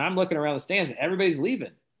game. And I'm looking around the stands and everybody's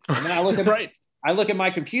leaving. And then I look at I look at my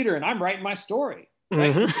computer and I'm writing my story.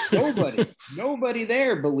 Right? Nobody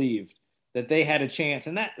there believed that they had a chance.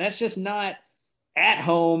 And that's just not at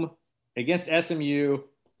home against SMU.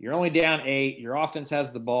 You're only down 8. Your offense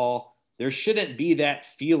has the ball. There shouldn't be that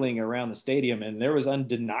feeling around the stadium. And there was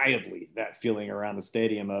undeniably that feeling around the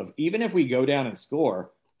stadium of, even if we go down and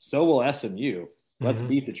score, so will SMU. Let's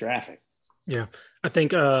beat the traffic. Yeah. I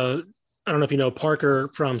think, I don't know if you know Parker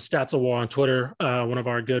from Stats of War on Twitter, one of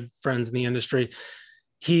our good friends in the industry.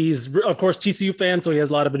 He's, of course, TCU fan, so he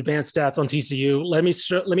has a lot of advanced stats on TCU. Let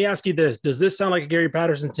me ask you this. Does this sound like a Gary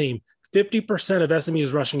Patterson team? 50% of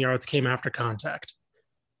SMU's rushing yards came after contact.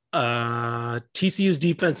 TCU's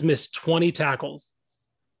defense missed 20 tackles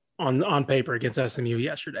on paper against SMU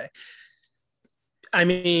yesterday. I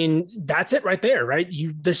mean, that's it right there, right?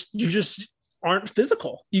 You just aren't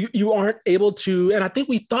physical. You aren't able to, and I think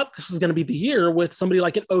we thought this was going to be the year with somebody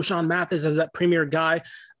like an O'Shawn Mathis as that premier guy,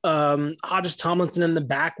 Hodges Tomlinson in the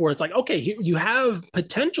back, where it's like, okay, you have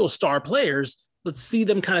potential star players. Let's see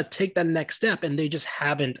them kind of take that next step. And they just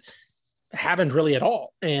haven't really at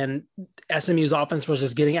all. And SMU's offense was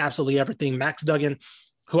just getting absolutely everything. Max Duggan,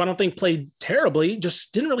 who I don't think played terribly,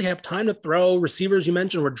 just didn't really have time to throw. Receivers you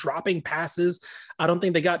mentioned were dropping passes. I don't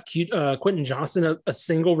think they got Quentin Johnson a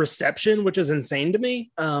single reception, which is insane to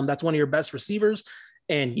me. That's one of your best receivers,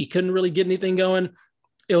 and he couldn't really get anything going.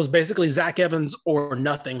 It was basically Zach Evans or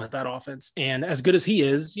nothing with that offense. And as good as he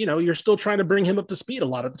is, you're still trying to bring him up to speed a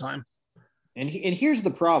lot of the time. And here's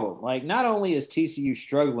the problem. Like, not only is TCU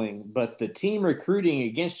struggling, but the team recruiting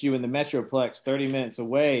against you in the Metroplex 30 minutes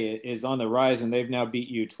away is on the rise, and they've now beat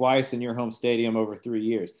you twice in your home stadium over 3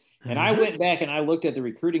 years. And I went back and I looked at the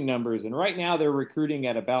recruiting numbers, and right now they're recruiting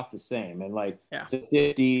at about the same, and the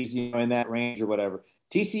 50s, in that range or whatever.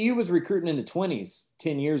 TCU was recruiting in the 20s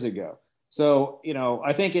 10 years ago. So,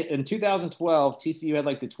 I think in 2012, TCU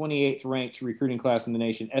had the 28th ranked recruiting class in the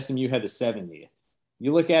nation. SMU had the 70th.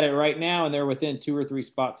 You look at it right now, and they're within 2 or 3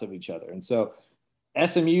 spots of each other. And so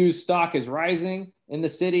SMU's stock is rising in the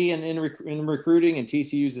city and in recruiting, and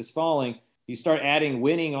TCU's is falling. You start adding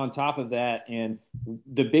winning on top of that, and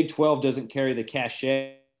the Big 12 doesn't carry the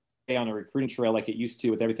cachet on a recruiting trail like it used to,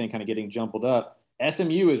 with everything kind of getting jumbled up.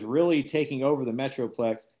 SMU is really taking over the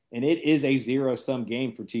Metroplex, and it is a zero-sum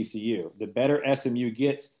game for TCU. The better SMU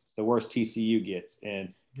gets, the worse TCU gets.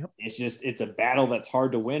 And it's a battle that's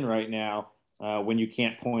hard to win right now. When you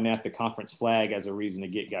can't point at the conference flag as a reason to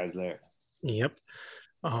get guys there. Yep.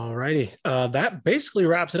 All righty. That basically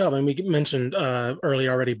wraps it up. And we mentioned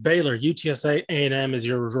earlier already, Baylor, UTSA, A&M is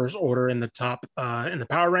your reverse order in the top in the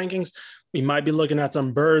power rankings. We might be looking at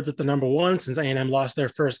some birds at the number 1 since A&M lost their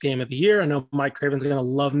first game of the year. I know Mike Craven's going to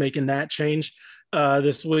love making that change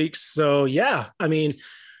this week. So, yeah, I mean,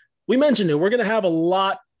 we mentioned it. We're going to have a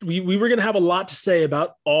lot. We were going to have a lot to say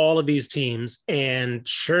about all of these teams. And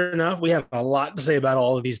sure enough, we have a lot to say about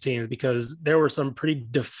all of these teams because there were some pretty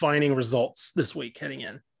defining results this week heading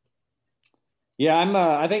in. Yeah,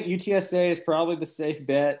 I think UTSA is probably the safe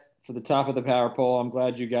bet for the top of the power poll. I'm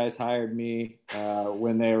glad you guys hired me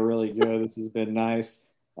when they were really good. This has been nice.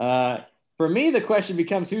 For me, the question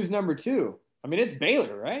becomes who's number 2? I mean, it's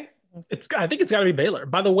Baylor, right? I think it's got to be Baylor.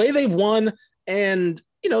 By the way they've won, and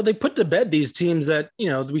they put to bed these teams that,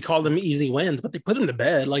 we call them easy wins, but they put them to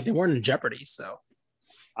bed like they weren't in jeopardy. So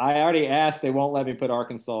I already asked. They won't let me put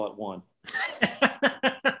Arkansas at 1.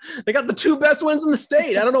 They got the 2 best wins in the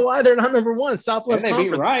state. I don't know why they're not number 1. Southwest and they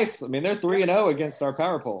Conference. Beat Rice. I mean, they're 3-0 against our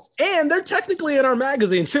power poll. And they're technically in our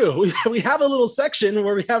magazine too. We have a little section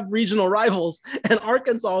where we have regional rivals, and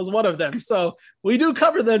Arkansas is one of them. So we do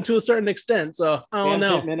cover them to a certain extent. So I don't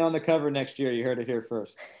know. Pittman on the cover next year. You heard it here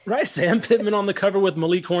first. Right. Sam Pittman on the cover with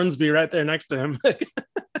Malik Hornsby right there next to him.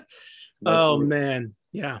 Oh, man.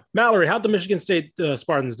 Yeah. Mallory, how'd the Michigan State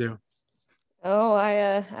Spartans do? Oh,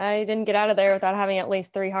 I didn't get out of there without having at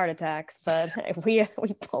least 3 heart attacks, but we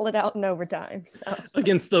pulled it out in overtime. So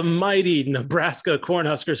against the mighty Nebraska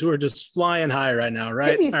Cornhuskers, who are just flying high right now,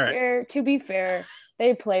 right? To be fair,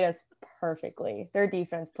 they played us perfectly. Their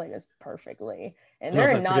defense played us perfectly, and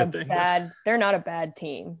they're not a bad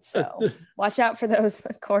team. So watch out for those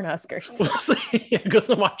Cornhuskers. Yeah, go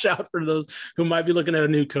watch out for those who might be looking at a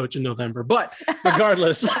new coach in November. But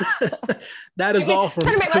regardless, that is all from.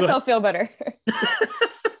 Trying to make myself feel better.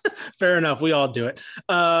 Fair enough. We all do it.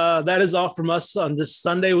 That is all from us on this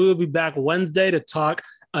Sunday. We will be back Wednesday to talk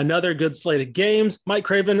another good slate of games. Mike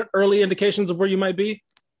Craven, early indications of where you might be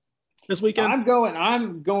this weekend?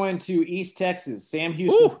 I'm going to East Texas, Sam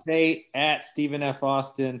Houston State at Stephen F.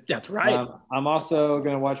 Austin. That's right. I'm also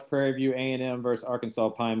going to watch Prairie View A&M versus Arkansas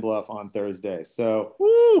Pine Bluff on Thursday. So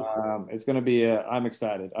it's going to be I'm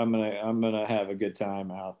excited. I'm gonna have a good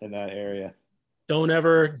time out in that area. Don't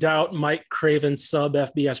ever doubt Mike Craven's sub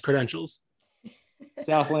FBS credentials.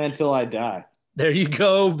 Southland till I die. There you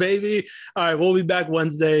go, baby. All right, we'll be back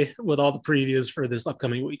Wednesday with all the previews for this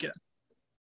upcoming weekend.